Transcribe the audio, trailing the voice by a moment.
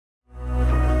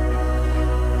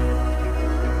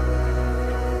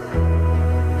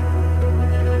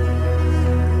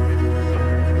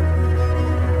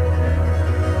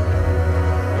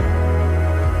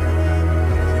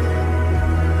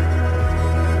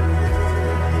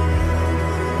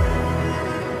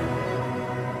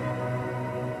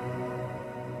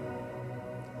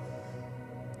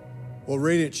Well,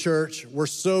 Radiant Church, we're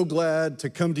so glad to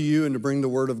come to you and to bring the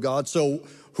Word of God. So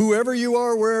whoever you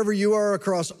are, wherever you are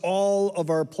across all of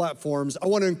our platforms, I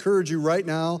want to encourage you right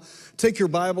now, take your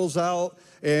Bibles out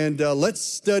and let's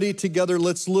study together.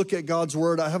 Let's look at God's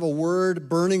Word. I have a word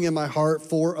burning in my heart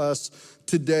for us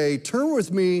today. Turn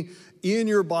with me in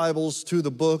your Bibles to the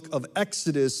book of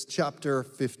Exodus chapter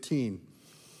 15.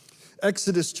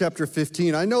 Exodus chapter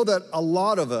 15. I know that a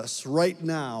lot of us right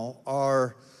now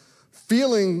are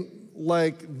feeling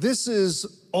like this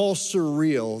is all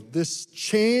surreal, this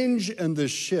change and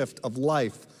this shift of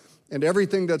life and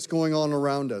everything that's going on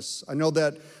around us. I know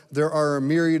that there are a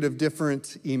myriad of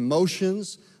different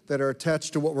emotions that are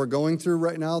attached to what we're going through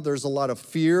right now. There's a lot of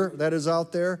fear that is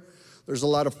out there. There's a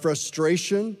lot of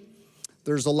frustration.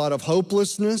 There's a lot of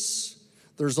hopelessness.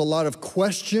 There's a lot of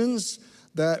questions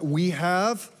that we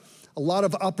have. A lot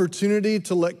of opportunity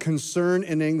to let concern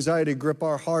and anxiety grip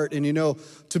our heart. And you know,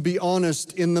 to be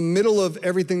honest, in the middle of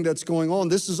everything that's going on,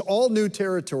 this is all new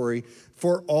territory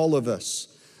for all of us.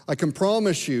 I can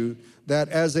promise you that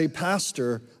as a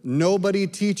pastor, nobody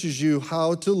teaches you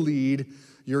how to lead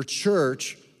your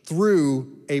church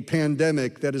through a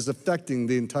pandemic that is affecting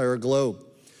the entire globe.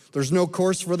 There's no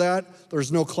course for that.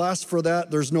 There's no class for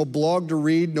that. There's no blog to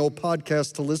read, no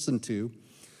podcast to listen to.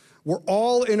 We're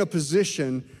all in a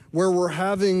position where we're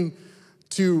having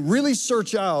to really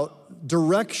search out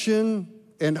direction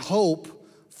and hope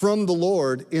from the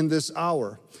Lord in this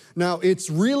hour. Now, it's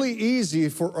really easy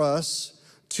for us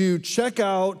to check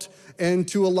out and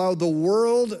to allow the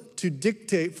world to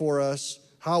dictate for us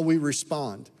how we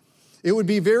respond. It would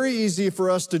be very easy for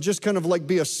us to just kind of like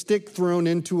be a stick thrown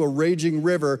into a raging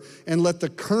river and let the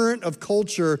current of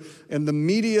culture and the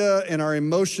media and our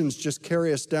emotions just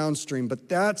carry us downstream. But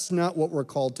that's not what we're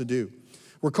called to do.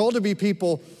 We're called to be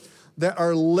people that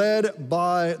are led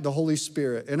by the Holy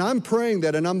Spirit. And I'm praying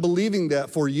that and I'm believing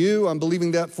that for you. I'm believing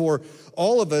that for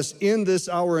all of us in this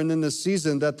hour and in this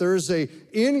season, that there's an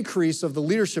increase of the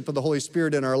leadership of the Holy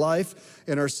Spirit in our life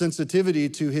and our sensitivity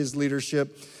to His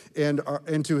leadership and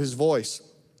to His voice.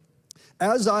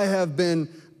 As I have been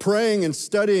praying and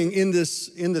studying in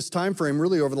this time frame,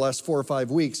 really over the last 4 or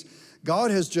 5 weeks, God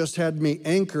has just had me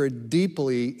anchored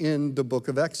deeply in the book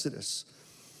of Exodus.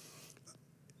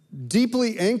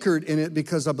 Deeply anchored in it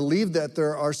because I believe that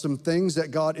there are some things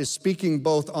that God is speaking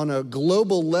both on a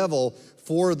global level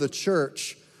for the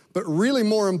church, but really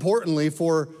more importantly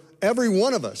for every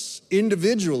one of us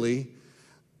individually,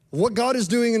 what God is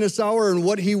doing in this hour and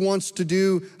what He wants to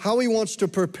do, how He wants to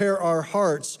prepare our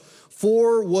hearts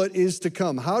for what is to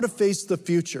come, how to face the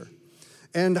future,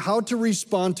 and how to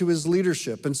respond to His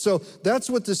leadership. And so that's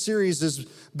what the series has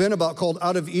been about, called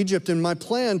Out of Egypt. And my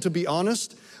plan, to be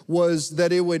honest, was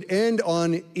that it would end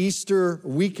on Easter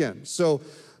weekend. So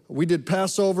we did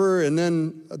Passover and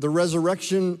then the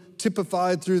resurrection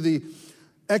typified through the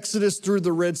Exodus through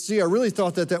the Red Sea. I really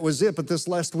thought that that was it, but this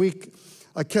last week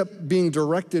I kept being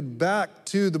directed back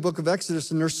to the book of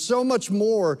Exodus, and there's so much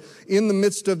more in the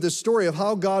midst of this story of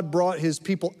how God brought His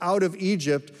people out of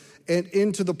Egypt and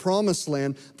into the promised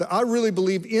land, that I really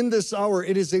believe in this hour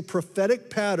it is a prophetic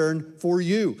pattern for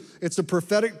you. It's a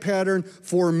prophetic pattern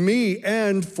for me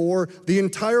and for the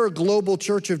entire global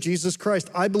church of Jesus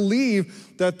Christ. I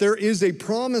believe that there is a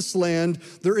promised land,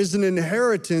 there is an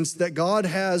inheritance that God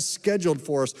has scheduled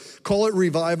for us. Call it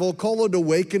revival, call it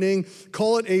awakening,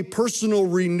 call it a personal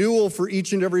renewal for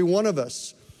each and every one of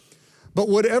us. But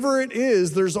whatever it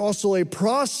is, there's also a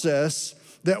process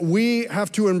that we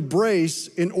have to embrace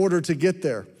in order to get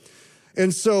there.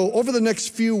 And so over the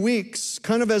next few weeks,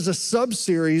 kind of as a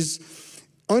sub-series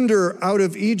under Out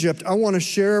of Egypt, I want to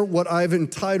share what I've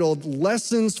entitled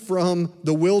Lessons from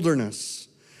the Wilderness.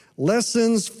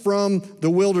 Lessons from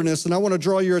the Wilderness. And I want to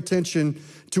draw your attention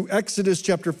to Exodus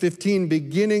chapter 15,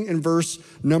 beginning in verse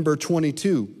number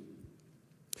 22.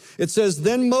 It says,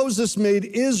 "Then Moses made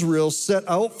Israel set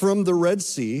out from the Red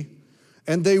Sea,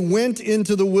 and they went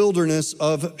into the wilderness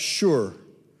of Shur.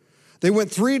 They went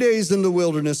 3 days in the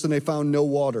wilderness and they found no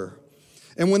water.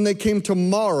 And when they came to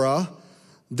Marah,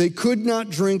 they could not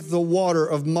drink the water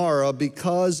of Marah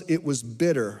because it was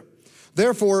bitter.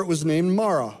 Therefore it was named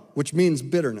Marah, which means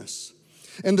bitterness.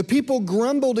 And the people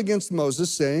grumbled against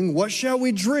Moses, saying, 'What shall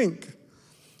we drink?'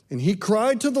 And he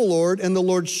cried to the Lord, and the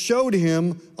Lord showed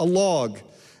him a log,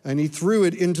 and he threw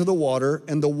it into the water,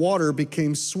 and the water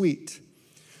became sweet.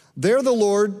 There the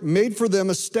Lord made for them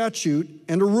a statute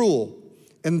and a rule,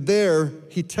 and there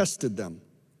He tested them,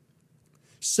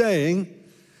 saying,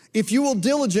 'If you will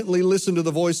diligently listen to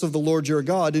the voice of the Lord your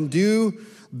God and do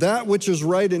that which is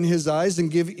right in His eyes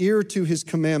and give ear to His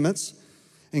commandments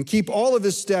and keep all of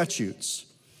His statutes,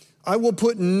 I will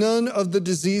put none of the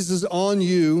diseases on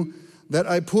you that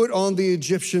I put on the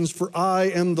Egyptians, for I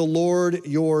am the Lord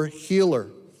your healer.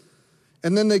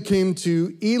 And then they came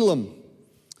to Elim,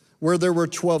 where there were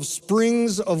 12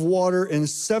 springs of water and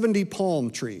 70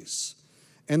 palm trees.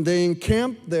 And they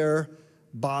encamped there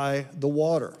by the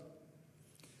water.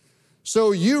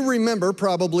 So you remember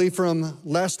probably from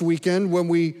last weekend when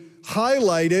we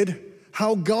highlighted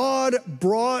how God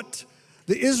brought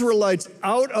the Israelites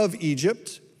out of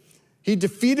Egypt. He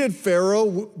defeated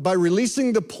Pharaoh by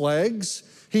releasing the plagues.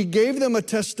 He gave them a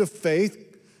test of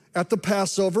faith at the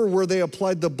Passover where they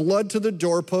applied the blood to the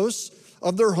doorposts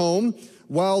of their home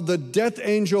while the death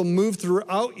angel moved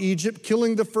throughout Egypt,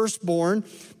 killing the firstborn.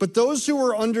 But those who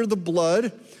were under the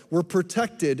blood were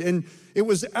protected. And it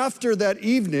was after that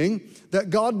evening that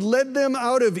God led them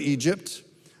out of Egypt,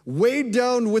 weighed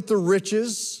down with the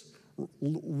riches,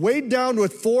 weighed down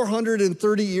with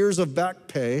 430 years of back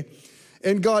pay,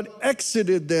 and God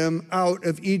exited them out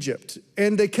of Egypt.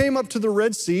 And they came up to the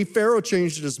Red Sea. Pharaoh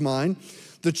changed his mind.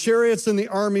 The chariots and the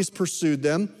armies pursued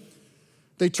them.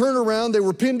 They turned around. They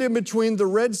were pinned in between the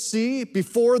Red Sea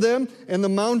before them and the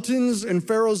mountains and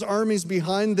Pharaoh's armies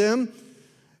behind them.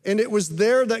 And it was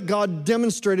there that God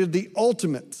demonstrated the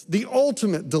ultimate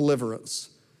deliverance.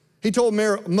 He told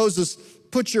Moses,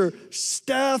 put your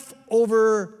staff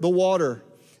over the water.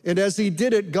 And as he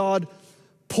did it, God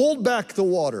pulled back the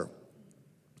water.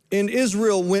 And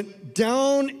Israel went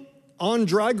down on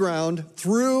dry ground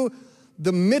through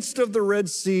the midst of the Red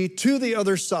Sea to the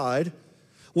other side.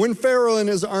 When Pharaoh and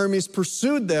his armies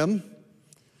pursued them,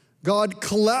 God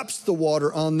collapsed the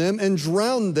water on them and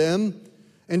drowned them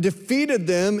and defeated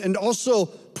them, and also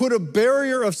put a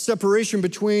barrier of separation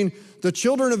between the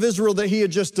children of Israel that he had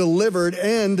just delivered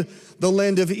and the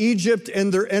land of Egypt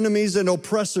and their enemies and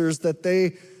oppressors that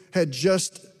they had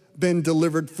just been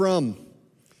delivered from.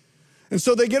 And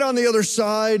so they get on the other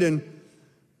side, and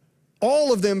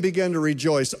all of them began to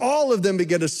rejoice. All of them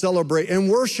began to celebrate and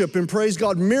worship and praise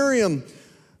God. Miriam,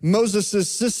 Moses'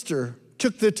 sister,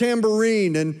 took the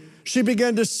tambourine, and she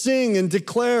began to sing and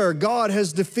declare, God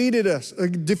has defeated us,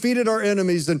 defeated our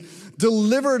enemies and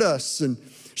delivered us. And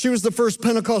she was the first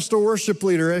Pentecostal worship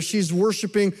leader as she's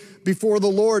worshiping before the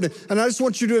Lord. And I just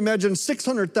want you to imagine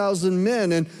 600,000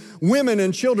 men and women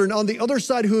and children on the other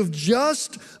side who have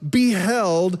just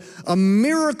beheld a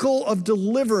miracle of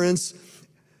deliverance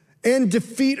and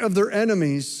defeat of their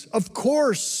enemies. Of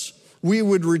course, we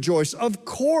would rejoice. Of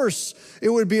course, it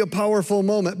would be a powerful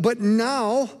moment. But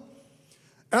now,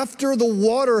 after the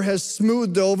water has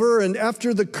smoothed over and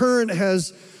after the current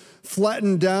has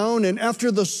flattened down and after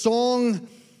the song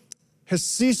has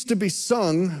ceased to be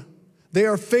sung, they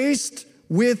are faced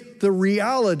with the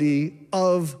reality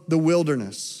of the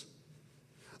wilderness.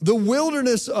 The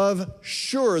wilderness of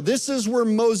Shur. This is where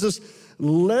Moses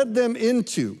led them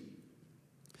into.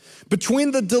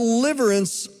 Between the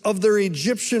deliverance of their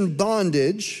Egyptian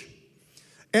bondage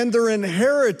and their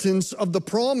inheritance of the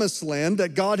promised land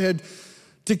that God had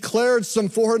declared some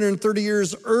 430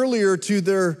 years earlier to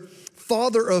their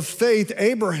father of faith,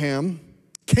 Abraham,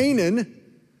 Canaan,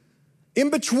 in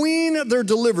between their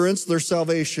deliverance, their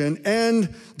salvation,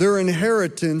 and their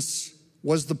inheritance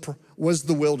was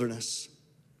the wilderness.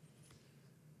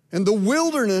 And the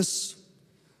wilderness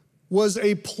was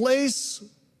a place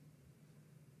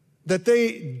that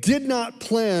they did not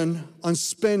plan on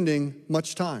spending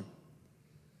much time.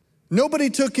 Nobody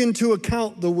took into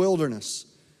account the wilderness.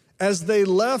 As they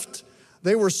left,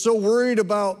 they were so worried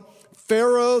about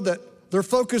Pharaoh that their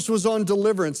focus was on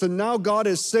deliverance. And now God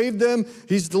has saved them,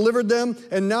 he's delivered them,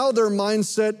 and now their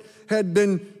mindset had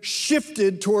been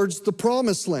shifted towards the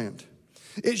promised land.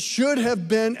 It should have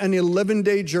been an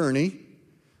 11-day journey,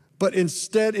 but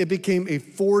instead it became a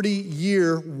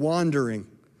 40-year wandering.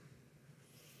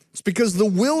 It's because the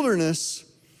wilderness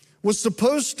was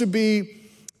supposed to be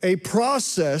a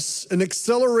process, an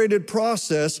accelerated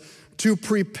process to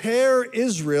prepare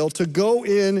Israel to go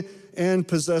in and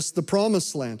possess the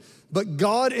promised land. But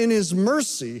God in his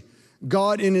mercy,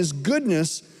 God in his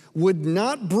goodness, would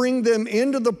not bring them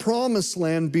into the promised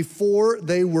land before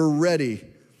they were ready.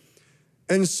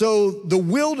 And so the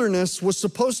wilderness was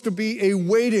supposed to be a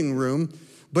waiting room,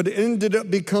 but it ended up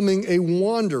becoming a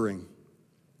wandering.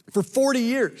 For 40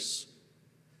 years,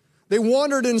 they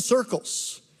wandered in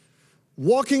circles,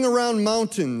 walking around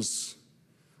mountains,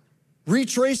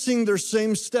 retracing their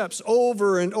same steps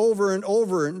over and over and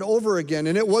over and over again.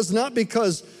 And it was not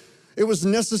because it was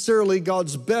necessarily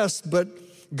God's best, but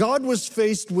God was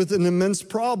faced with an immense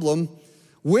problem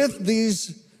with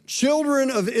these children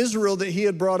of Israel that he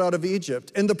had brought out of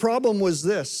Egypt. And the problem was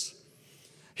this: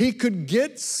 he could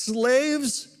get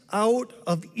slaves out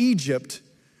of Egypt,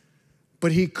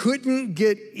 but he couldn't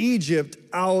get Egypt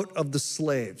out of the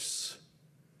slaves.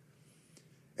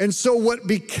 And so what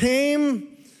became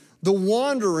the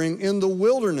wandering in the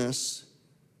wilderness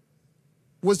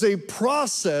was a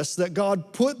process that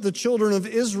God put the children of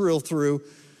Israel through,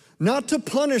 not to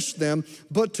punish them,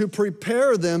 but to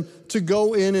prepare them to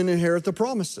go in and inherit the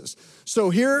promises.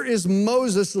 So here is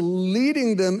Moses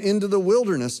leading them into the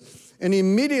wilderness, and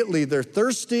immediately they're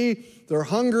thirsty, they're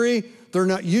hungry, they're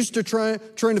not used to trying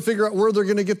to figure out where they're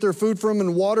gonna get their food from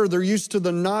and water. They're used to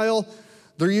the Nile.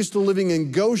 They're used to living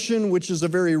in Goshen, which is a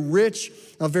very rich,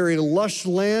 a very lush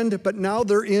land, but now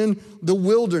they're in the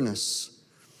wilderness.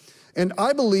 And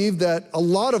I believe that a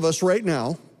lot of us right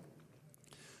now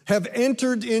have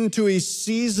entered into a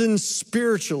season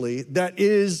spiritually that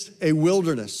is a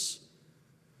wilderness.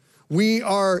 We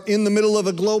are in the middle of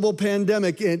a global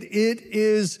pandemic, and it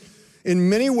is in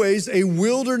many ways a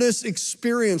wilderness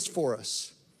experience for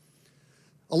us.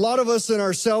 A lot of us in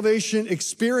our salvation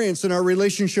experience, in our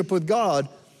relationship with God,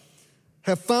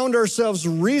 have found ourselves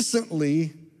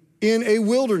recently in a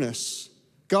wilderness.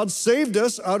 God saved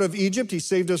us out of Egypt. He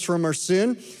saved us from our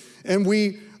sin, and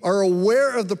we are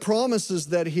aware of the promises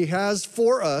that he has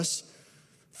for us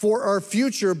for our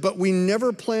future, but we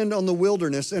never planned on the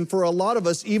wilderness. And for a lot of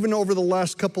us, even over the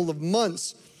last couple of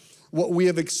months, what we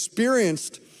have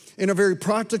experienced in a very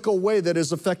practical way that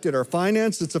has affected our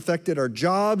finance, it's affected our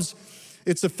jobs,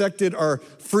 it's affected our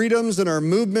freedoms and our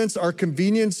movements, our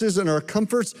conveniences and our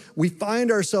comforts. We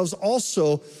find ourselves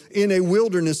also in a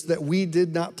wilderness that we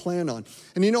did not plan on.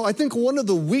 And you know, I think one of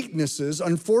the weaknesses,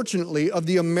 unfortunately, of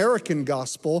the American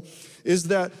gospel is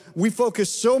that we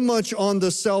focus so much on the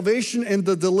salvation and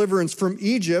the deliverance from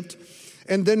Egypt,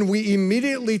 and then we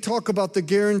immediately talk about the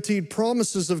guaranteed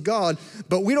promises of God,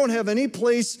 but we don't have any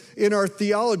place in our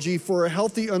theology for a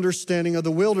healthy understanding of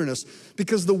the wilderness,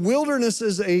 because the wilderness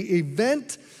is an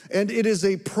event and it is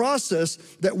a process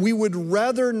that we would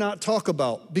rather not talk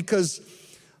about, because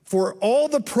for all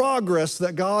the progress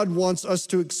that God wants us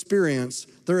to experience,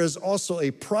 there is also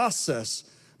a process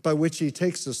by which he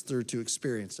takes us through to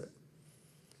experience it.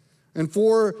 And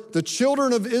for the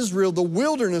children of Israel, the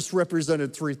wilderness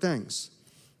represented three things.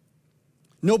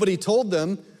 Nobody told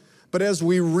them, but as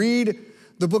we read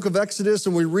the book of Exodus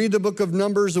and we read the book of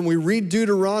Numbers and we read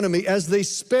Deuteronomy, as they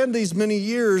spend these many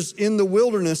years in the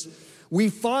wilderness, we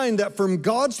find that from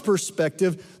God's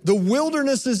perspective, the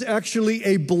wilderness is actually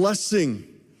a blessing.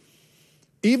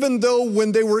 Even though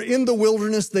when they were in the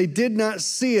wilderness, they did not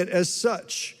see it as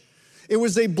such. It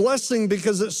was a blessing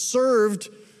because it served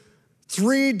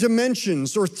three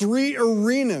dimensions or three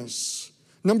arenas.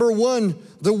 Number one,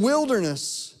 the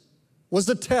wilderness was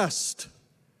a test.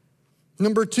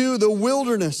 Number two, the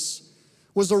wilderness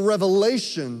was a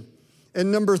revelation. And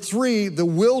number three, the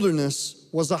wilderness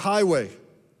was a highway.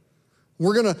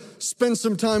 We're gonna spend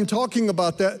some time talking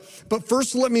about that, but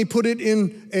first let me put it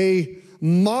in a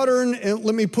modern and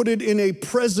let me put it in a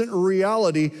present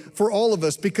reality for all of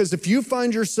us, because if you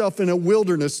find yourself in a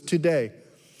wilderness today,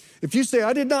 if you say,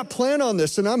 I did not plan on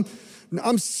this, and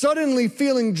I'm suddenly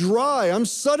feeling dry. I'm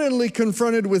suddenly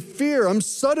confronted with fear. I'm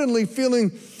suddenly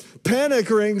feeling panic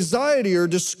or anxiety or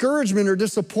discouragement or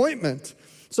disappointment.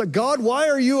 It's like, God, why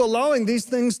are you allowing these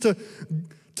things to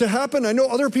happen? I know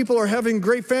other people are having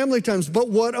great family times, but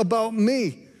what about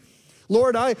me?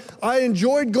 Lord, I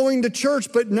enjoyed going to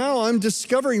church, but now I'm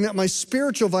discovering that my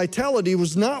spiritual vitality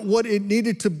was not what it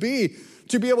needed to be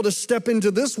able to step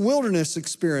into this wilderness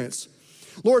experience.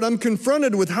 Lord, I'm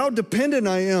confronted with how dependent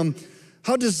I am,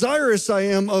 how desirous I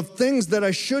am of things that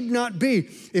I should not be.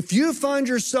 If you find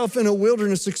yourself in a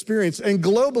wilderness experience, and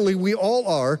globally we all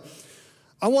are,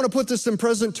 I want to put this in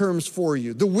present terms for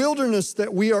you. The wilderness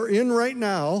that we are in right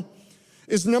now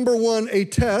is, number one, a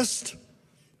test.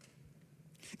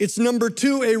 It's number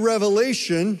two, a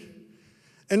revelation.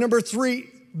 And number three,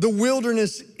 the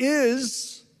wilderness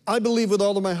is, I believe with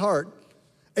all of my heart,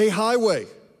 a highway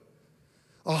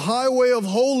of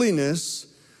holiness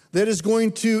that is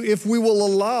going to, if we will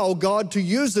allow God to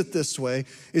use it this way,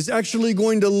 is actually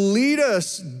going to lead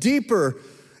us deeper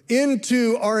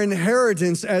into our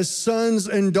inheritance as sons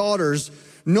and daughters,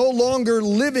 no longer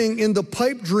living in the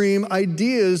pipe dream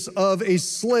ideas of a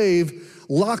slave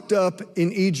locked up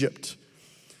in Egypt.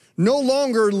 No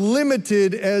longer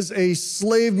limited as a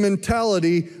slave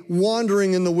mentality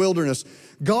wandering in the wilderness.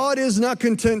 God is not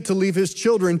content to leave his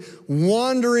children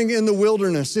wandering in the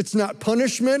wilderness. It's not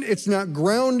punishment, it's not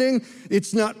grounding,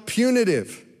 it's not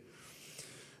punitive.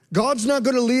 God's not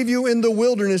going to leave you in the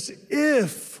wilderness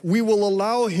if we will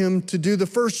allow him to do the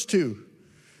first two,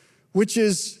 which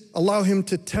is allow him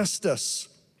to test us.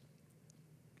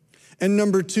 And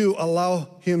number two,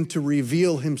 allow him to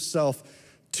reveal himself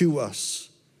to us.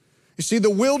 You see,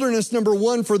 the wilderness, number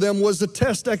one for them, was a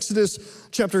test. Exodus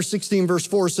chapter 16, verse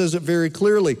 4 says it very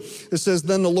clearly. It says,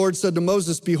 "Then the Lord said to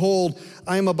Moses, Behold,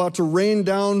 I am about to rain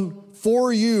down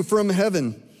for you from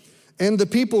heaven, and the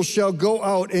people shall go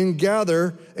out and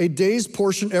gather a day's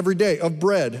portion every day of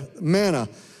bread, manna,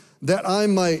 that I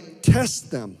might test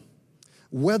them,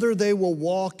 whether they will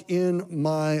walk in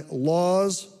my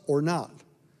laws or not."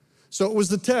 So it was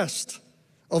the test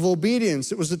of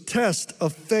obedience. It was a test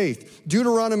of faith.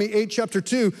 Deuteronomy 8, chapter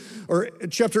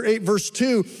 8, verse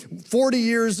 2, 40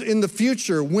 years in the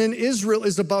future, when Israel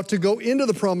is about to go into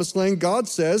the promised land, God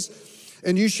says,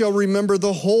 "And you shall remember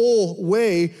the whole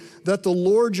way that the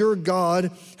Lord your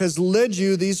God has led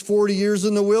you these 40 years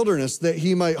in the wilderness, that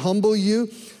he might humble you,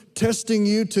 testing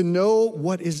you to know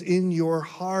what is in your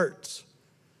heart."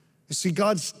 You see,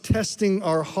 God's testing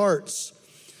our hearts,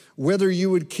 whether you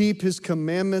would keep his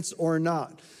commandments or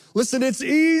not. Listen, it's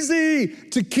easy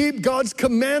to keep God's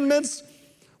commandments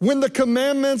when the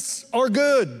commandments are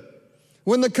good,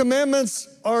 when the commandments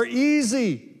are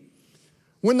easy,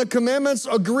 when the commandments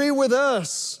agree with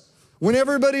us, when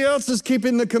everybody else is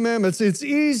keeping the commandments. It's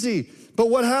easy. But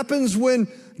what happens when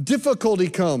difficulty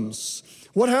comes?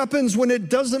 What happens when it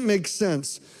doesn't make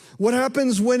sense? What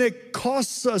happens when it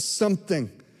costs us something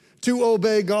to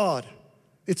obey God?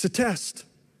 It's a test.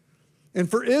 And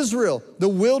for Israel, the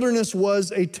wilderness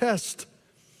was a test.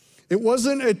 It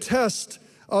wasn't a test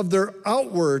of their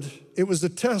outward, it was a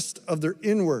test of their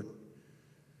inward.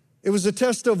 It was a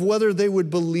test of whether they would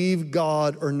believe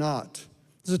God or not.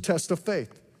 It was a test of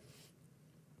faith.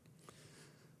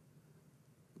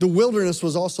 The wilderness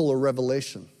was also a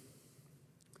revelation.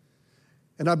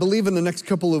 And I believe in the next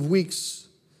couple of weeks,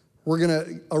 we're going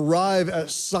to arrive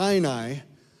at Sinai,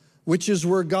 which is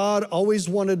where God always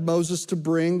wanted Moses to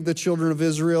bring the children of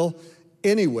Israel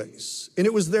anyways. And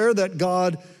it was there that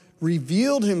God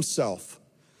revealed himself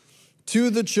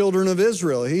to the children of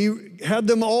Israel. He had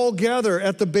them all gather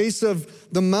at the base of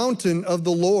the mountain of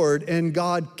the Lord, and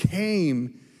God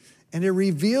came and he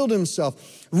revealed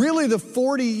himself. Really, the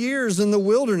 40 years in the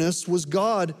wilderness was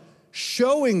God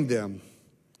showing them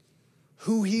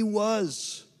who he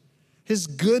was, his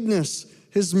goodness,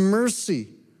 his mercy,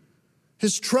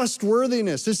 his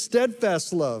trustworthiness, his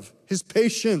steadfast love, his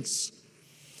patience.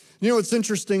 You know what's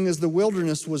interesting is the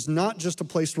wilderness was not just a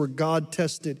place where God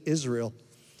tested Israel.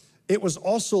 It was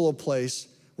also a place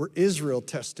where Israel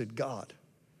tested God.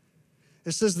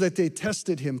 It says that they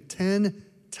tested him 10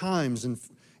 times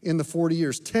in the 40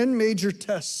 years. 10 major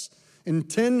tests in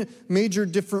 10 major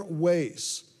different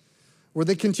ways where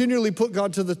they continually put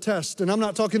God to the test. And I'm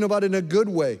not talking about in a good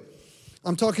way.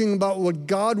 I'm talking about what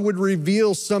God would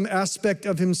reveal some aspect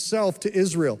of himself to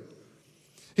Israel.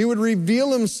 He would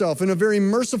reveal himself in a very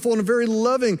merciful and a very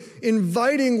loving,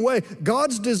 inviting way.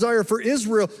 God's desire for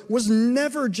Israel was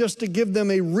never just to give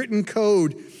them a written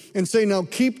code and say, now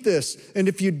keep this, and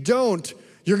if you don't,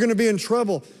 you're going to be in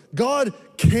trouble. God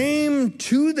came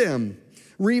to them,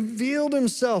 revealed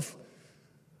himself,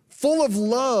 full of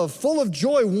love, full of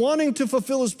joy, wanting to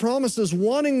fulfill his promises,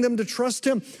 wanting them to trust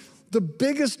him. The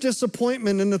biggest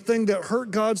disappointment and the thing that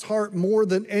hurt God's heart more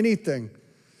than anything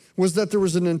was that there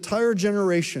was an entire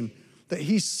generation that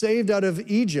he saved out of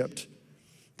Egypt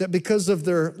that because of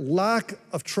their lack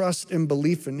of trust and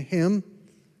belief in him,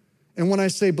 and when I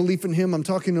say belief in him, I'm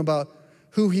talking about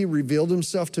who he revealed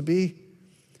himself to be,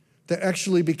 that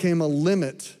actually became a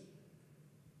limit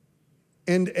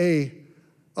and a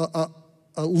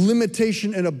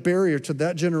limitation and a barrier to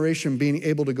that generation being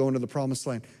able to go into the promised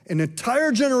land. An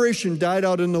entire generation died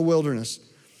out in the wilderness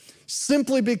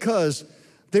simply because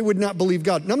they would not believe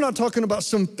God. And I'm not talking about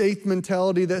some faith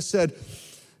mentality that said,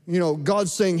 you know,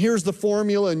 God's saying, here's the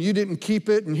formula and you didn't keep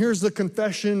it, and here's the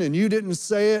confession and you didn't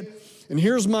say it, and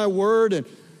here's my word. And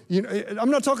you know, I'm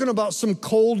not talking about some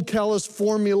cold, callous,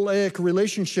 formulaic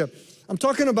relationship. I'm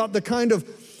talking about the kind of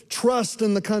trust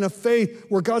and the kind of faith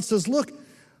where God says, look,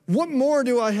 what more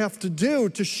do I have to do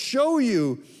to show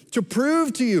you, to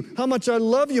prove to you how much I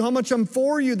love you, how much I'm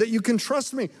for you, that you can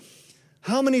trust me?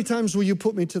 How many times will you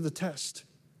put me to the test?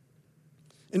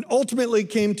 And ultimately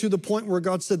came to the point where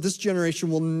God said, this generation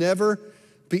will never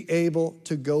be able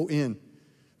to go in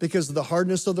because of the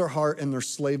hardness of their heart and their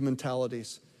slave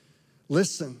mentalities.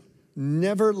 Listen,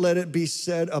 never let it be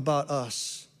said about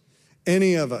us,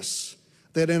 any of us,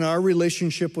 that in our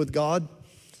relationship with God,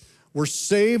 we're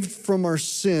saved from our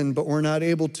sin, but we're not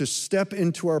able to step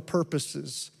into our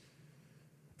purposes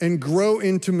and grow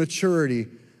into maturity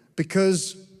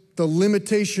because the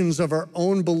limitations of our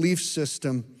own belief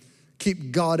system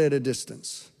keep God at a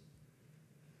distance.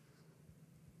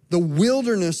 The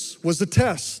wilderness was a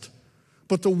test,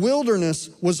 but the wilderness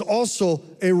was also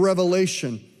a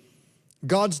revelation.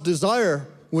 God's desire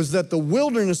was that the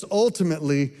wilderness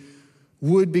ultimately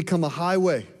would become a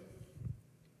highway.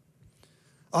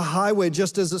 A highway,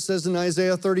 just as it says in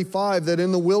Isaiah 35, that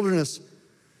in the wilderness,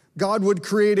 God would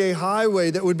create a highway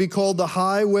that would be called the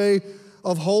highway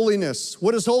of holiness.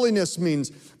 What does holiness mean?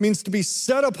 It means to be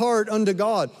set apart unto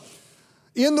God.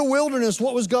 In the wilderness,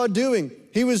 what was God doing?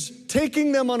 He was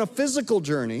taking them on a physical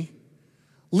journey,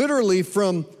 literally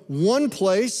from one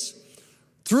place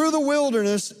through the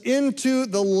wilderness into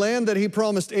the land that he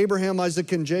promised Abraham,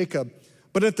 Isaac, and Jacob.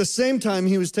 But at the same time,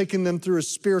 he was taking them through a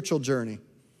spiritual journey.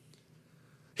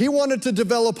 He wanted to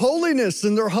develop holiness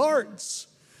in their hearts,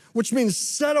 which means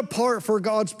set apart for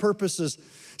God's purposes,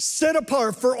 set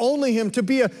apart for only him, to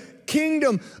be a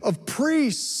kingdom of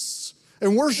priests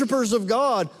and worshipers of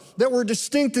God that were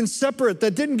distinct and separate,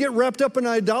 that didn't get wrapped up in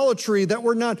idolatry, that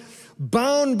were not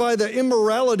bound by the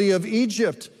immorality of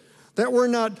Egypt, that were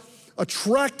not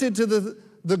attracted to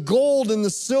the gold and the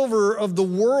silver of the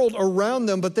world around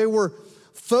them, but they were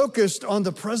focused on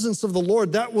the presence of the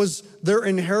Lord. That was their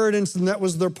inheritance and that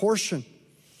was their portion.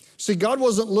 See, God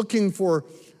wasn't looking for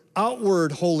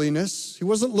outward holiness. He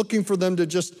wasn't looking for them to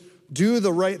just do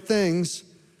the right things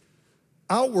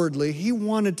outwardly. He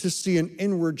wanted to see an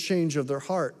inward change of their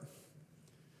heart.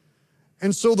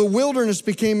 And so the wilderness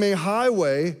became a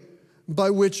highway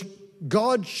by which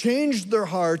God changed their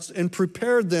hearts and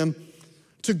prepared them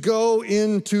to go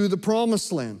into the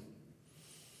promised land.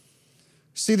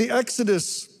 See, the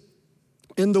Exodus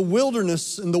in the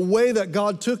wilderness, and the way that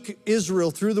God took Israel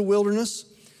through the wilderness,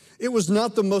 it was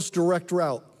not the most direct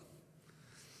route.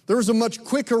 There was a much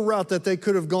quicker route that they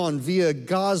could have gone via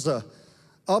Gaza,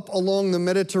 up along the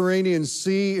Mediterranean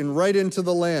Sea and right into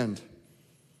the land.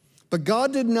 But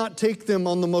God did not take them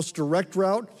on the most direct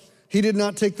route. He did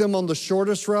not take them on the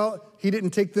shortest route. He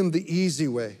didn't take them the easy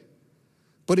way.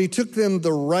 But he took them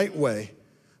the right way,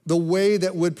 the way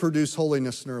that would produce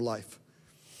holiness in their life.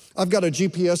 I've got a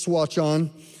GPS watch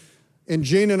on, and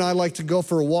Jane and I like to go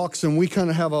for walks, and we kind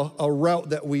of have a route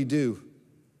that we do.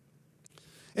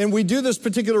 And we do this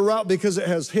particular route because it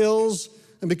has hills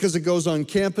and because it goes on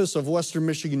campus of Western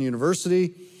Michigan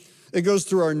University. It goes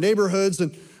through our neighborhoods,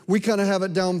 and we kind of have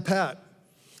it down pat.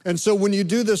 And so when you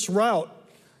do this route,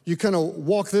 you kind of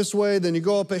walk this way, then you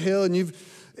go up a hill, and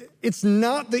it's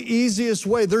not the easiest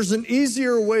way. There's an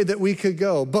easier way that we could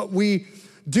go, but we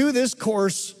do this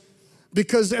course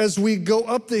because as we go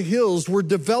up the hills, we're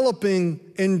developing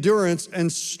endurance and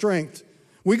strength.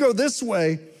 We go this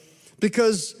way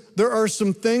because there are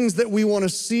some things that we want to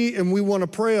see and we want to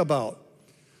pray about.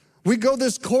 We go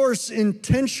this course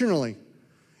intentionally.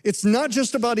 It's not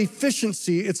just about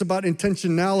efficiency, it's about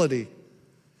intentionality.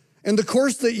 And the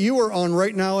course that you are on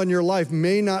right now in your life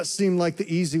may not seem like the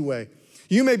easy way.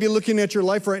 You may be looking at your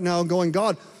life right now and going,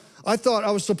 God, I thought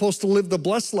I was supposed to live the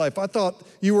blessed life. I thought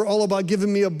you were all about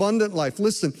giving me abundant life.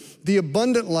 Listen, the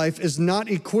abundant life is not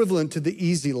equivalent to the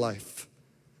easy life.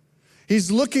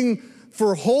 He's looking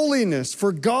for holiness,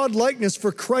 for God-likeness,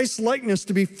 for Christ-likeness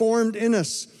to be formed in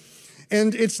us.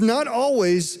 And it's not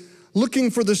always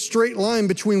looking for the straight line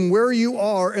between where you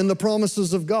are and the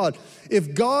promises of God.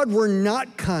 If God were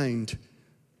not kind,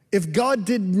 if God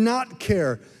did not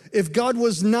care, if God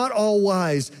was not all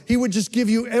wise, he would just give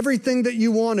you everything that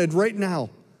you wanted right now.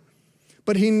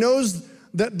 But he knows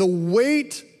that the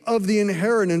weight of the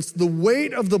inheritance, the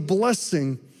weight of the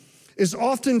blessing is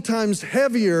oftentimes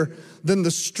heavier than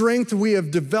the strength we have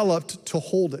developed to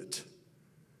hold it.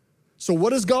 So what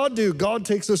does God do? God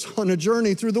takes us on a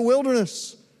journey through the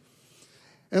wilderness.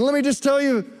 And let me just tell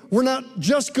you, we're not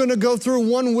just going to go through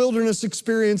one wilderness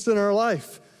experience in our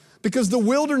life, because the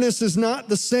wilderness is not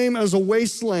the same as a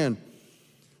wasteland.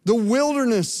 The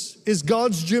wilderness is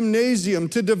God's gymnasium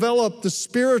to develop the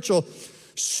spiritual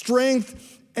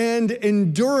strength and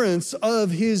endurance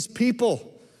of his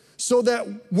people, so that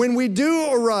when we do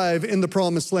arrive in the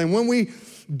promised land, when we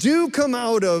do come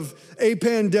out of a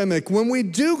pandemic, when we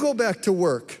do go back to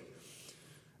work,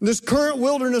 this current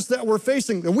wilderness that we're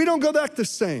facing, that we don't go back the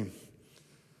same.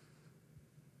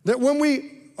 That when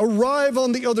we arrive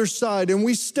on the other side and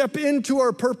we step into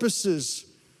our purposes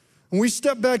and we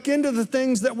step back into the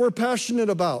things that we're passionate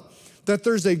about, that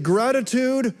there's a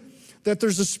gratitude, that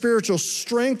there's a spiritual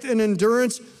strength and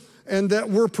endurance, and that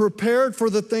we're prepared for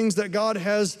the things that God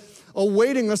has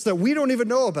awaiting us that we don't even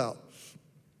know about.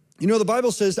 You know, the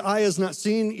Bible says, eye has not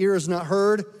seen, ear has not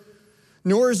heard,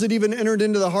 nor has it even entered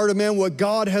into the heart of man what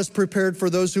God has prepared for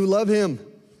those who love him.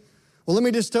 Well, let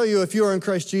me just tell you, if you are in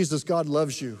Christ Jesus, God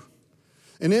loves you.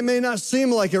 And it may not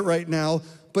seem like it right now,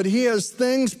 but he has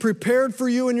things prepared for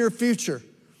you in your future.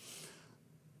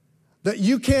 that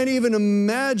you can't even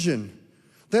imagine,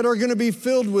 that are going to be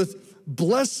filled with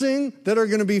blessing, that are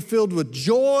going to be filled with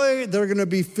joy, that are going to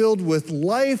be filled with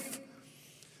life.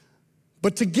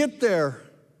 But to get there,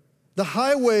 the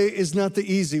highway is not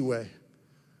the easy way.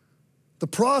 The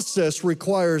process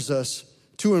requires us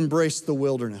to embrace the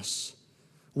wilderness.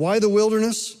 Why the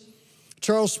wilderness?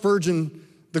 Charles Spurgeon,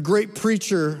 the great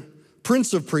preacher,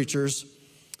 prince of preachers,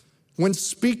 when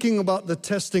speaking about the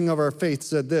testing of our faith,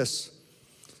 said this: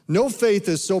 "No faith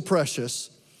is so precious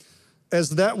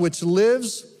as that which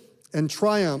lives and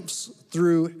triumphs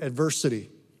through adversity."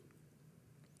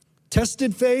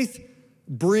 Tested faith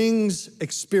brings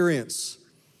experience.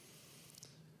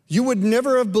 You would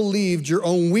never have believed your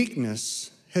own weakness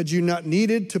had you not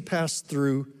needed to pass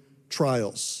through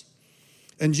trials.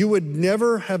 And you would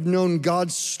never have known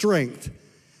God's strength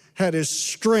had His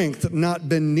strength not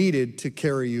been needed to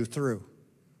carry you through.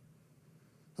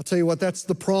 I'll tell you what, that's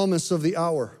the promise of the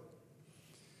hour.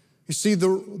 You see, the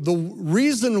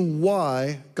reason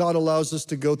why God allows us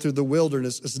to go through the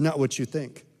wilderness is not what you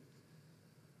think.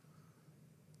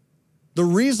 The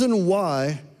reason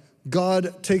why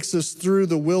God takes us through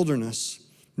the wilderness,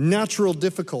 natural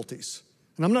difficulties,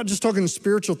 and I'm not just talking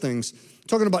spiritual things, I'm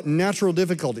talking about natural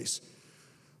difficulties,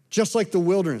 just like the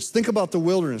wilderness. Think about the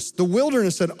wilderness. The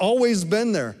wilderness had always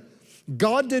been there.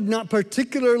 God did not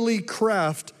particularly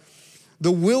craft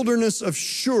the wilderness of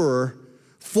Shur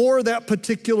for that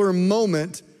particular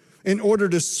moment in order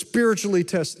to spiritually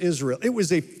test Israel. It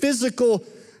was a physical,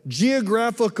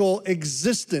 geographical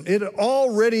existence. It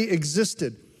already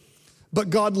existed. But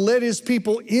God led His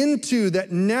people into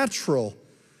that natural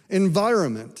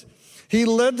environment. He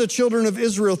led the children of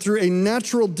Israel through a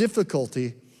natural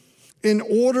difficulty in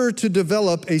order to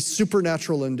develop a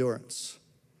supernatural endurance.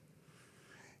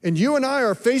 And you and I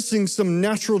are facing some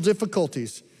natural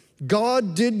difficulties.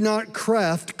 God did not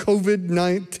craft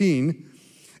COVID-19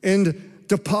 and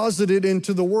deposit it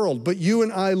into the world, but you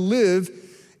and I live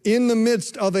in the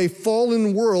midst of a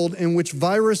fallen world in which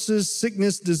viruses,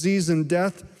 sickness, disease, and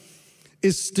death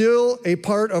is still a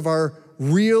part of our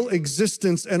real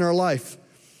existence and our life.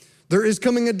 There is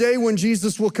coming a day when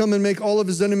Jesus will come and make all of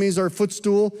His enemies our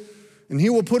footstool, and He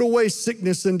will put away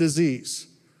sickness and disease.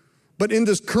 But in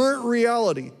this current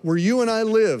reality where you and I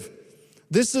live,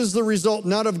 this is the result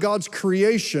not of God's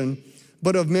creation,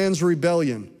 but of man's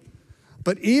rebellion.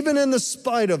 But even in the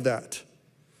spite of that,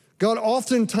 God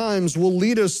oftentimes will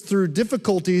lead us through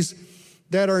difficulties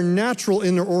that are natural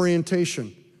in their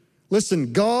orientation.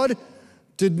 Listen, God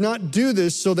did not do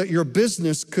this so that your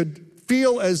business could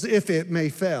feel as if it may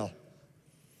fail.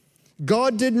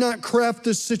 God did not craft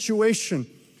this situation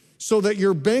so that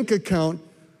your bank account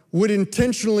would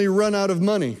intentionally run out of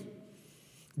money.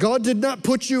 God did not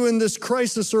put you in this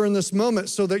crisis or in this moment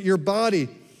so that your body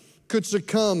could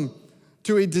succumb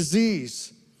to a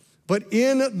disease. But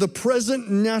in the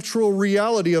present natural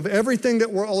reality of everything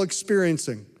that we're all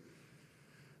experiencing,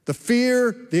 the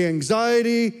fear, the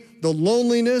anxiety, the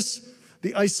loneliness,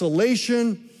 the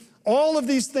isolation, all of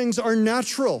these things are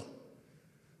natural.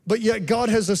 But yet God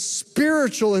has a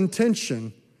spiritual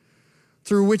intention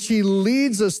through which He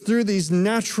leads us through these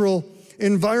natural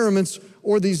environments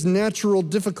or these natural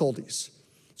difficulties.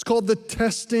 It's called the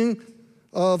testing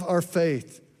of our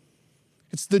faith.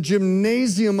 It's the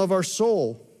gymnasium of our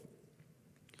soul.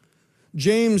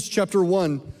 James chapter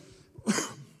 1.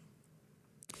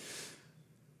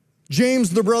 James,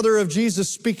 the brother of Jesus,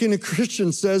 speaking to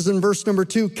Christians, says in verse number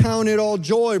 2, "Count it all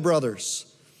joy, brothers,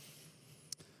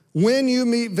 when you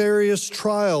meet various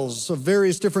trials of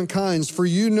various different kinds, for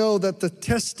you know that the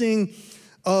testing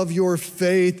of your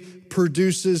faith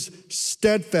produces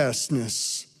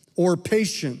steadfastness," or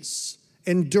patience,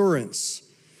 endurance.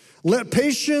 Let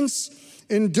patience,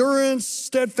 endurance,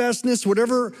 steadfastness,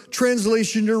 whatever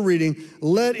translation you're reading,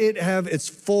 let it have its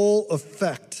full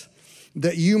effect,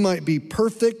 that you might be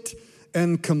perfect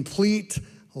and complete,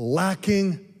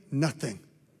 lacking nothing.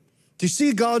 Do you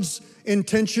see God's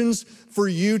intentions for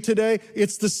you today?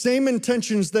 It's the same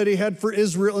intentions that He had for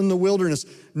Israel in the wilderness.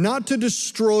 Not to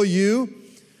destroy you,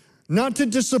 not to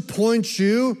disappoint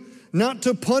you, not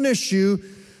to punish you,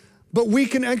 but we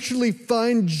can actually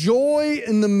find joy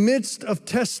in the midst of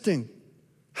testing.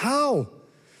 How?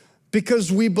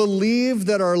 Because we believe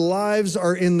that our lives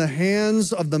are in the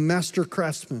hands of the master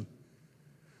craftsman,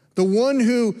 the one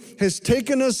who has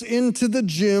taken us into the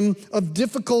gym of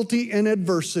difficulty and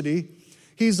adversity.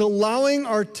 He's allowing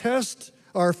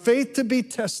our faith to be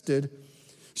tested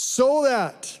so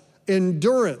that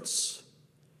endurance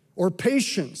or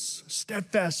patience,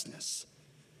 steadfastness,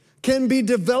 can be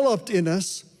developed in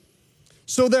us,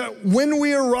 so that when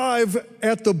we arrive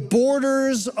at the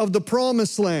borders of the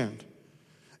promised land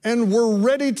and we're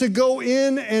ready to go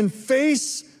in and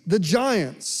face the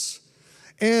giants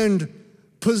and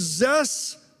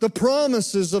possess the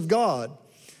promises of God,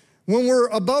 when we're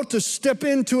about to step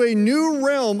into a new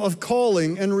realm of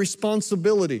calling and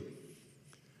responsibility,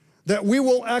 that we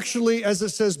will actually, as it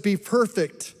says, be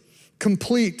perfect,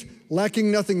 complete,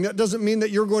 lacking nothing. That doesn't mean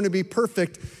that you're going to be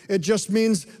perfect. It just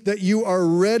means that you are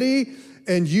ready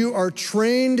and you are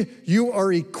trained, you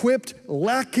are equipped,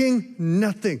 lacking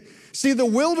nothing. See, the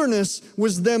wilderness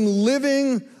was them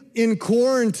living in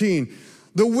quarantine.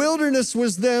 The wilderness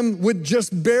was them with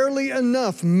just barely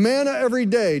enough manna every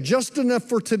day, just enough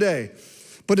for today.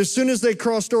 But as soon as they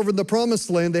crossed over the promised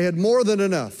land, they had more than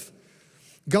enough.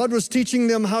 God was teaching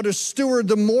them how to steward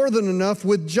the more than enough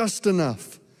with just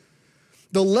enough.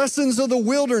 The lessons of the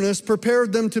wilderness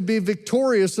prepared them to be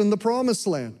victorious in the promised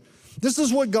land. This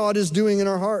is what God is doing in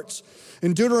our hearts.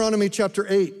 In Deuteronomy chapter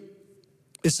 8,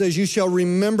 it says, "You shall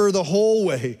remember the whole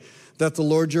way that the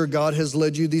Lord your God has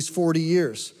led you these 40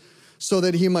 years, so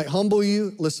that he might humble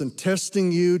you," listen,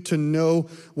 "testing you to know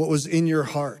what was in your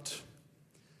heart."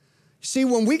 See,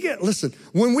 when we get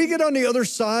on the other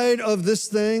side of this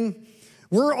thing,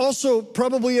 we're also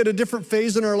probably at a different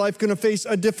phase in our life going to face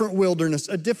a different wilderness,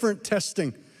 a different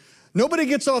testing. Nobody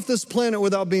gets off this planet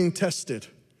without being tested.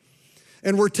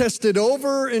 And we're tested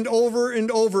over and over and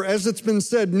over. As it's been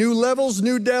said, new levels,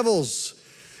 new devils.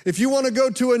 If you want to go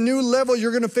to a new level,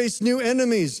 you're going to face new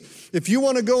enemies. If you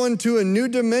want to go into a new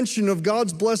dimension of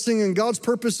God's blessing and God's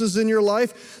purposes in your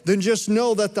life, then just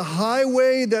know that the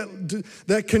highway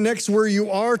that connects where you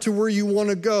are to where you want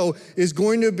to go is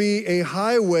going to be a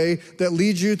highway that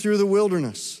leads you through the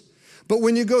wilderness. But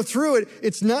when you go through it,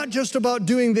 it's not just about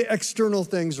doing the external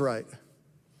things right.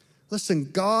 Listen,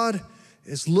 God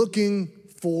is looking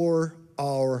for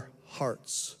our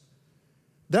hearts.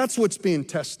 That's what's being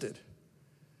tested.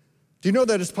 Do you know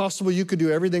that it's possible you could do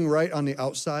everything right on the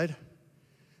outside,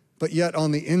 but yet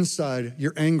on the inside,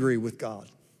 you're angry with God?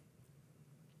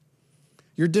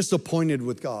 You're disappointed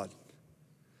with God.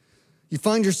 You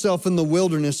find yourself in the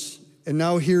wilderness, and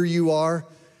now here you are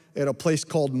at a place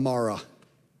called Marah,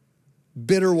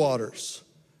 bitter waters.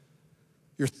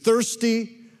 You're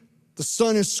thirsty. The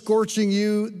sun is scorching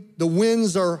you. The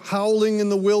winds are howling in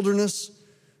the wilderness.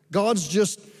 God's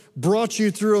just brought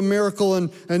you through a miracle,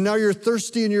 and now you're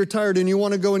thirsty and you're tired and you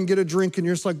want to go and get a drink, and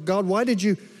you're just like, "God, why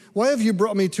have you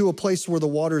brought me to a place where the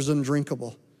water's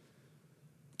undrinkable?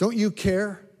 Don't you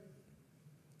care?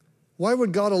 Why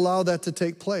would God allow that to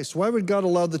take place? Why would God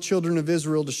allow the children of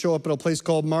Israel to show up at a place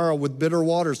called Marah with bitter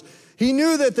waters?" He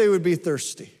knew that they would be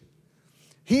thirsty.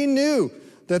 He knew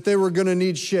that they were going to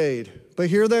need shade. But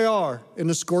here they are in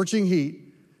the scorching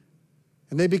heat,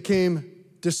 and they became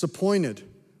disappointed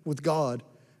with God.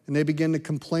 And they begin to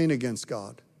complain against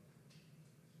God.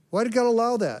 Why did God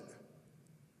allow that?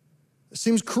 It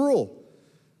seems cruel.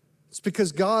 It's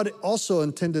because God also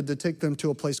intended to take them to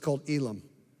a place called Elim,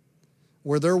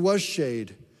 where there was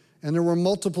shade and there were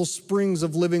multiple springs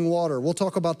of living water. We'll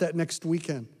talk about that next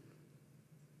weekend.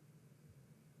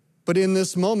 But in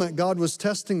this moment, God was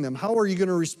testing them. How are you going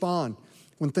to respond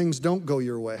when things don't go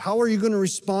your way? How are you going to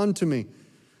respond to me?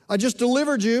 I just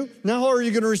delivered you. Now how are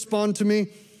you going to respond to me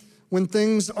when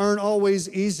things aren't always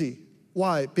easy?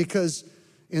 Why? Because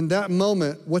in that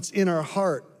moment, what's in our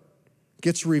heart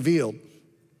gets revealed.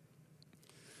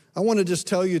 I want to just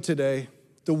tell you today,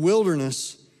 the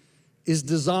wilderness is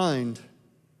designed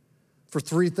for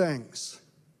three things.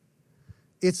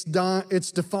 It's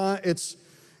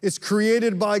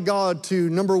created by God to,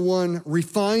 number one,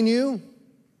 refine you,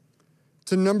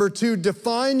 to number two,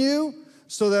 define you,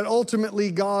 so that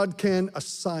ultimately God can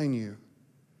assign you.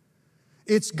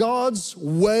 It's God's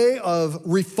way of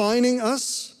refining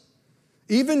us.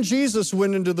 Even Jesus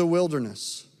went into the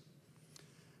wilderness.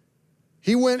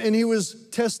 He went and he was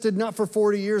tested not for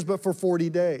 40 years, but for 40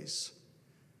 days.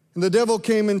 And the devil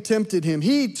came and tempted him.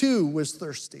 He too was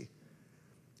thirsty.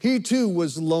 He too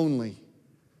was lonely.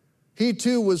 He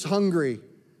too was hungry.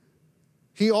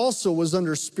 He also was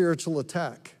under spiritual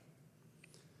attack.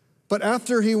 But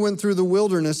after he went through the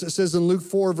wilderness, it says in Luke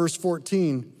 4, verse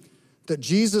 14, that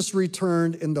Jesus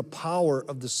returned in the power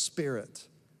of the Spirit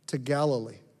to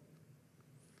Galilee.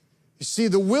 You see,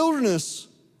 the wilderness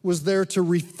was there to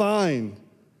refine.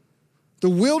 The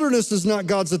wilderness is not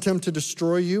God's attempt to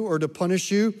destroy you or to punish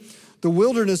you. The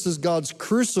wilderness is God's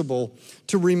crucible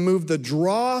to remove the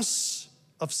dross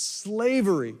of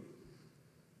slavery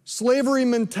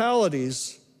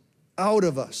mentalities out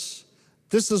of us.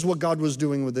 This is what God was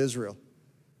doing with Israel.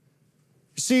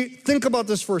 You see, think about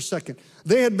this for a second.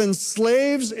 They had been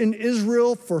slaves in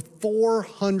Israel for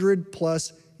 400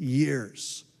 plus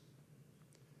years.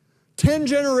 10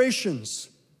 generations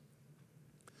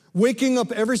Waking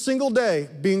up every single day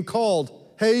being called,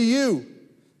 hey you,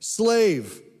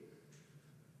 slave.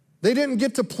 They didn't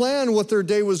get to plan what their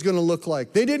day was going to look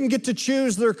like. They didn't get to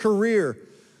choose their career.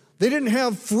 They didn't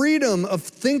have freedom of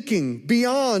thinking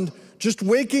beyond just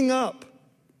waking up,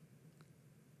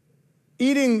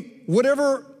 eating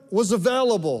whatever was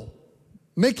available,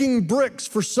 making bricks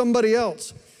for somebody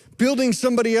else, building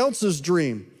somebody else's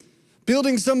dream,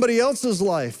 building somebody else's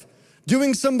life,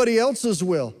 doing somebody else's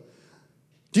will.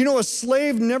 Do you know a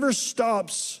slave never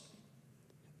stops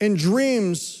and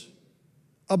dreams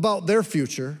about their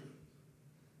future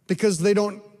because they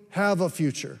don't have a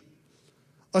future?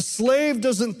 A slave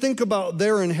doesn't think about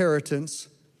their inheritance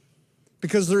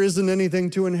because there isn't anything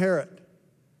to inherit.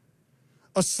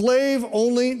 A slave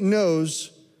only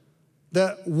knows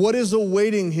that what is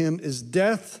awaiting him is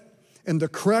death and the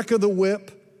crack of the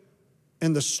whip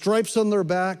and the stripes on their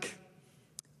back,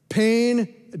 pain,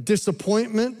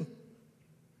 disappointment,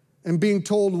 and being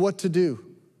told what to do.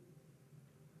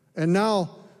 And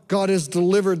now God has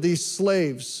delivered these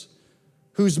slaves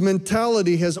whose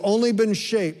mentality has only been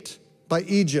shaped by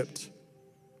Egypt.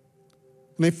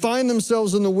 And they find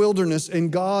themselves in the wilderness, and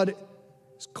God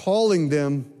is calling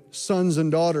them sons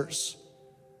and daughters.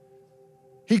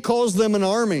 He calls them an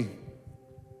army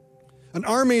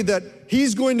that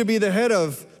he's going to be the head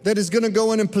of, that is going to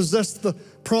go in and possess the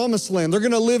promised land. They're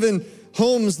going to live in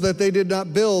homes that they did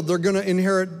not build. They're going to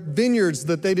inherit vineyards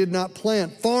that they did not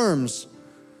plant, farms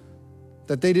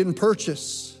that they didn't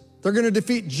purchase. They're going to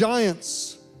defeat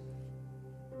giants.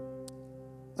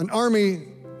 An army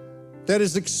that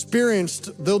is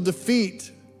experienced, they'll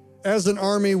defeat as an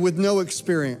army with no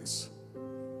experience.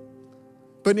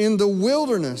 But in the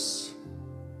wilderness,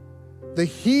 the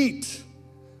heat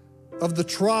of the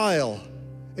trial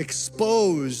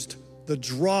exposed the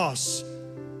dross,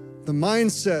 the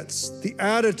mindsets, the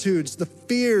attitudes, the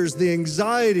fears, the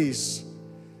anxieties,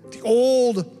 the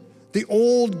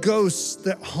old ghosts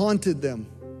that haunted them.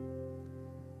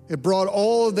 It brought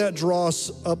all of that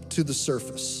dross up to the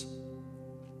surface.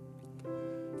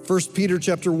 1 Peter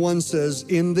chapter 1 says,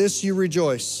 "In this you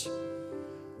rejoice,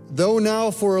 though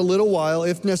now for a little while,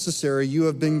 if necessary, you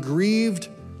have been grieved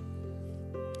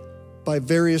by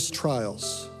various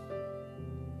trials,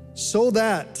 so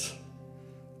that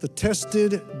the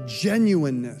tested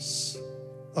genuineness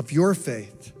of your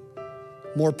faith,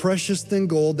 more precious than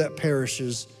gold that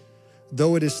perishes,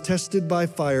 though it is tested by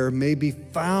fire, may be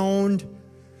found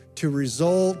to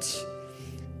result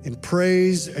in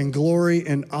praise and glory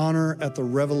and honor at the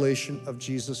revelation of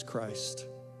Jesus Christ."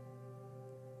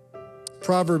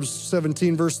 Proverbs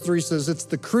 17 verse 3 says, "It's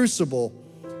the crucible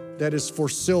that is for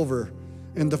silver,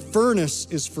 and the furnace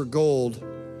is for gold,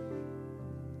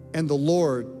 and the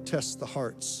Lord tests the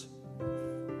hearts."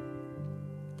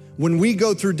 When we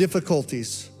go through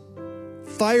difficulties,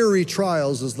 fiery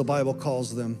trials as the Bible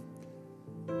calls them,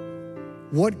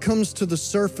 what comes to the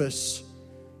surface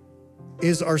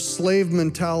is our slave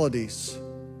mentalities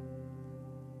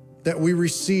that we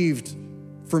received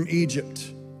from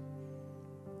Egypt,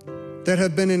 that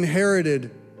have been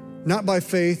inherited not by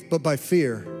faith but by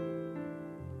fear.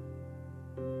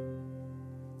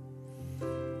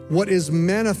 What is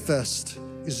manifest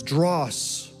is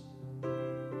dross.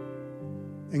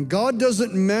 And God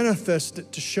doesn't manifest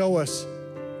it to show us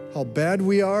how bad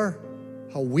we are,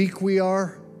 how weak we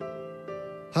are,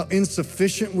 how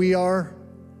insufficient we are,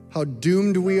 how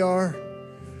doomed we are.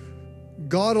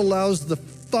 God allows the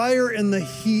fire and the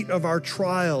heat of our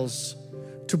trials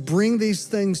to bring these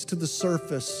things to the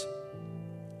surface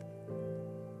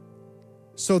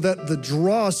so that the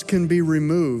dross can be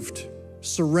removed,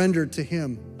 surrendered to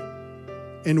Him.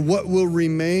 And what will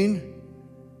remain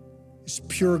is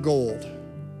pure gold,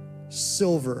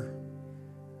 silver.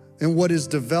 And what is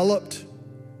developed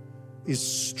is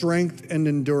strength and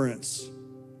endurance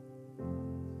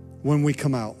when we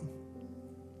come out.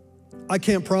 I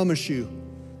can't promise you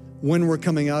when we're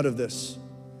coming out of this.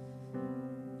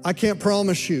 I can't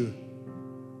promise you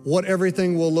what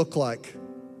everything will look like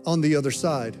on the other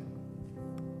side.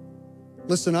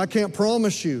 Listen, I can't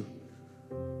promise you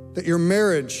that your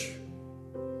marriage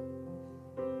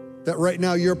that right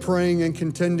now you're praying and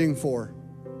contending for,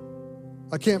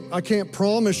 I can't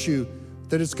promise you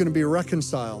that it's going to be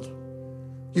reconciled.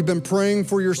 You've been praying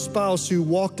for your spouse who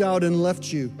walked out and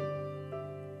left you.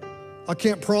 I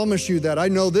can't promise you that. I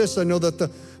know this. I know that the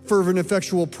fervent,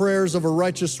 effectual prayers of a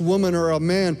righteous woman or a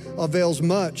man avails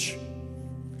much.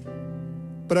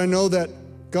 But I know that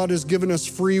God has given us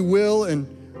free will and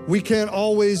we can't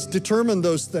always determine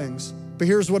those things. But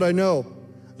here's what I know.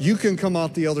 You can come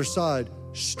out the other side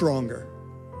stronger.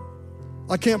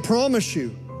 I can't promise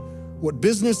you what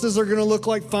businesses are gonna look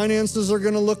like, finances are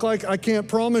gonna look like. I can't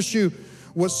promise you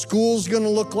what school's gonna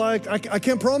look like. I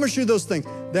can't promise you those things.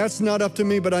 That's not up to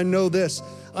me, but I know this.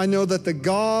 I know that the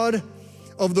God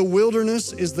of the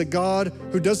wilderness is the God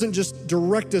who doesn't just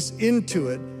direct us into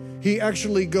it. He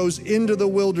actually goes into the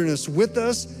wilderness with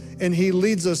us, and he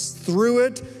leads us through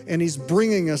it, and he's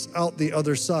bringing us out the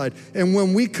other side. And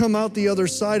when we come out the other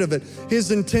side of it,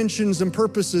 his intentions and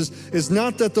purposes is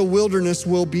not that the wilderness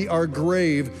will be our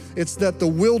grave. It's that the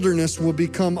wilderness will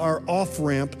become our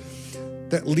off-ramp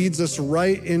that leads us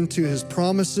right into his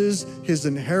promises, his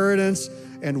inheritance,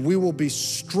 and we will be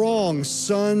strong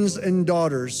sons and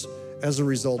daughters as a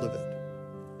result of it.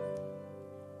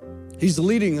 He's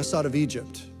leading us out of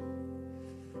Egypt.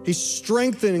 He's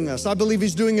strengthening us. I believe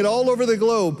he's doing it all over the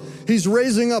globe. He's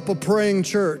raising up a praying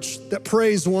church that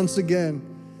prays once again.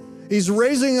 He's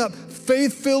raising up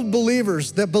faith-filled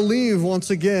believers that believe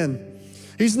once again.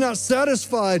 He's not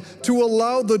satisfied to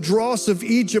allow the dross of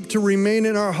Egypt to remain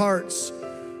in our hearts.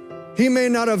 He may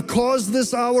not have caused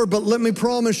this hour, but let me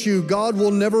promise you, God will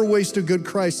never waste a good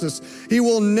crisis. He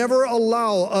will never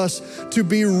allow us to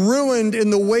be ruined in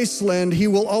the wasteland. He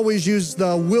will always use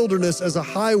the wilderness as a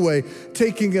highway,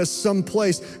 taking us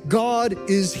someplace. God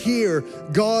is here.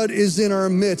 God is in our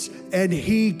midst, and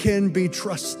he can be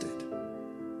trusted.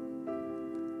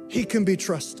 He can be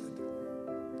trusted.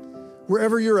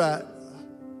 Wherever you're at,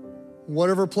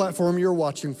 whatever platform you're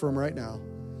watching from right now,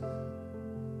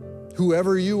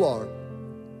 whoever you are,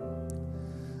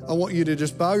 I want you to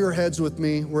just bow your heads with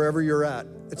me wherever you're at.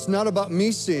 It's not about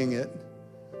me seeing it.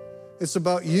 It's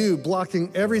about you blocking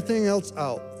everything else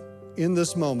out in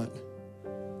this moment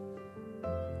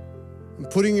and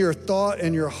putting your thought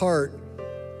and your heart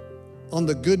on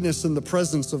the goodness and the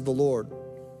presence of the Lord.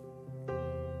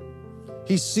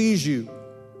 He sees you.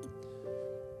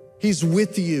 He's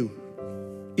with you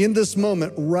in this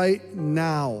moment right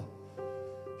now.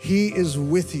 He is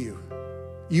with you.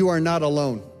 You are not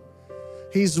alone.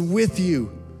 He's with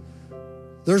you.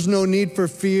 There's no need for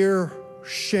fear,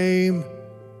 shame,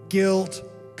 guilt,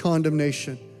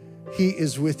 condemnation. He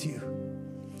is with you.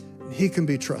 He can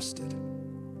be trusted.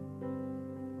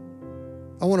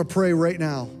 I want to pray right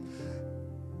now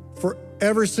for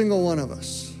every single one of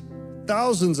us,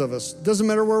 thousands of us, doesn't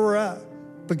matter where we're at,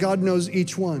 but God knows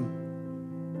each one.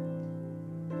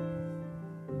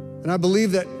 And I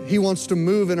believe that he wants to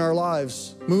move in our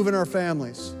lives, move in our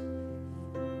families.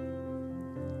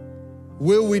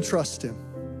 Will we trust him?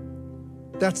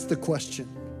 That's the question.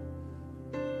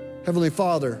 Heavenly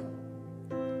Father,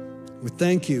 we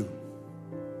thank you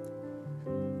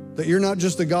that you're not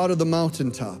just the God of the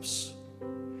mountaintops.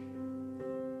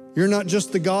 You're not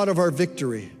just the God of our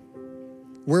victory,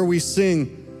 where we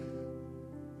sing,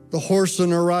 the horse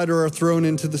and our rider are thrown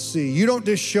into the sea. You don't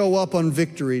just show up on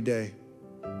Victory Day.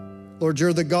 Lord,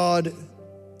 you're the God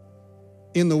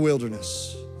in the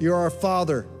wilderness. You're our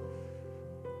Father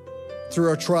through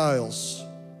our trials.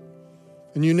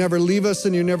 And you never leave us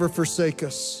and you never forsake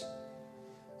us.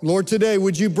 Lord, today,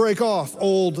 would you break off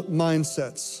old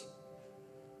mindsets,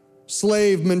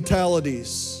 slave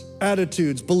mentalities,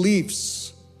 attitudes,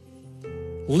 beliefs,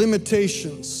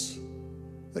 limitations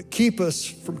that keep us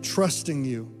from trusting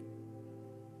you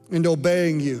and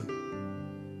obeying you.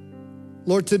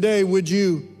 Lord, today, would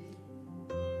you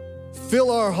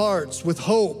fill our hearts with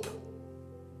hope,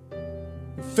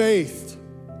 faith,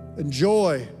 and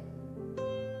joy,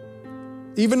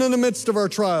 even in the midst of our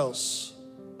trials.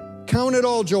 Count it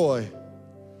all joy.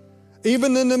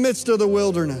 Even in the midst of the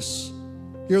wilderness,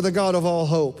 you're the God of all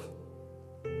hope.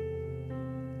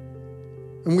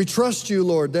 And we trust you,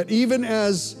 Lord, that even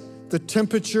as the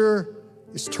temperature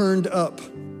is turned up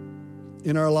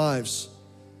in our lives,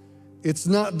 it's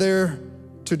not there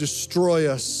to destroy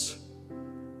us.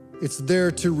 It's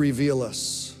there to reveal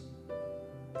us.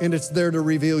 And it's there to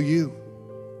reveal you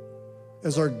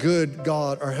as our good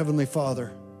God, our Heavenly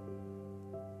Father.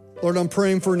 Lord, I'm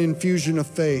praying for an infusion of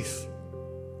faith,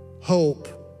 hope,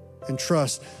 and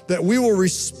trust, that we will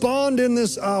respond in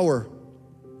this hour,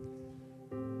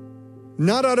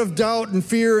 not out of doubt and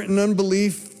fear and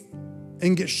unbelief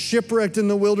and get shipwrecked in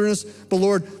the wilderness, but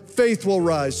Lord, faith will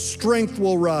rise, strength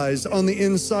will rise on the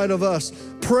inside of us,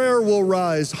 prayer will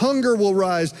rise, hunger will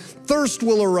rise, thirst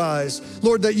will arise.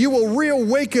 Lord, that you will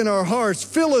reawaken our hearts,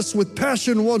 fill us with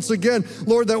passion once again.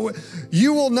 Lord, that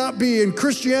you will not be, and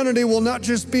Christianity will not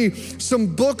just be some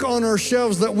book on our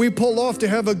shelves that we pull off to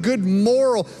have a good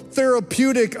moral,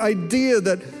 therapeutic idea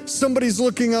that somebody's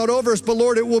looking out over us, but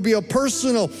Lord, it will be a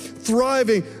personal,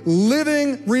 thriving,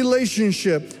 living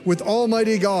relationship with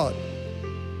Almighty God.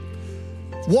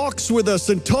 Walks with us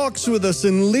and talks with us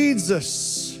and leads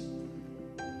us.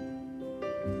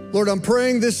 Lord, I'm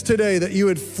praying this today that you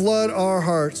would flood our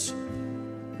hearts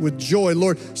with joy.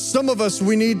 Lord, some of us,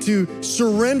 we need to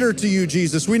surrender to you,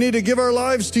 Jesus. We need to give our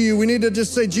lives to you. We need to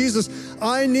just say, Jesus,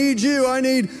 I need you. I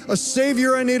need a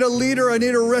Savior. I need a leader. I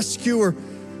need a rescuer.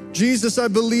 Jesus, I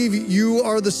believe you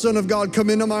are the Son of God. Come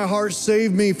into my heart.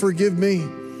 Save me. Forgive me.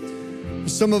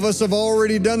 Some of us have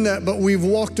already done that, but we've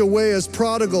walked away as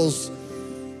prodigals,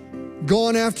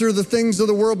 gone after the things of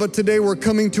the world, but today we're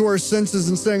coming to our senses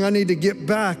and saying, I need to get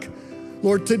back.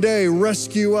 Lord, today,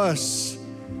 rescue us.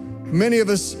 Many of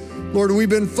us, Lord, we've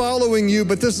been following you,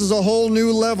 but this is a whole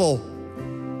new level,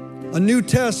 a new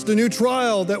test, a new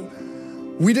trial that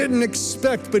we didn't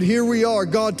expect, but here we are.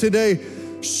 God, today,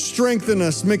 strengthen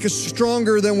us, make us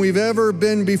stronger than we've ever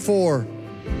been before.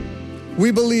 We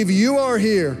believe you are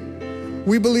here.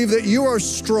 We believe that you are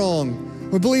strong.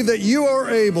 We believe that you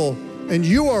are able, and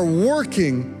you are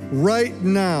working right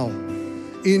now.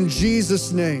 In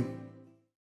Jesus' name.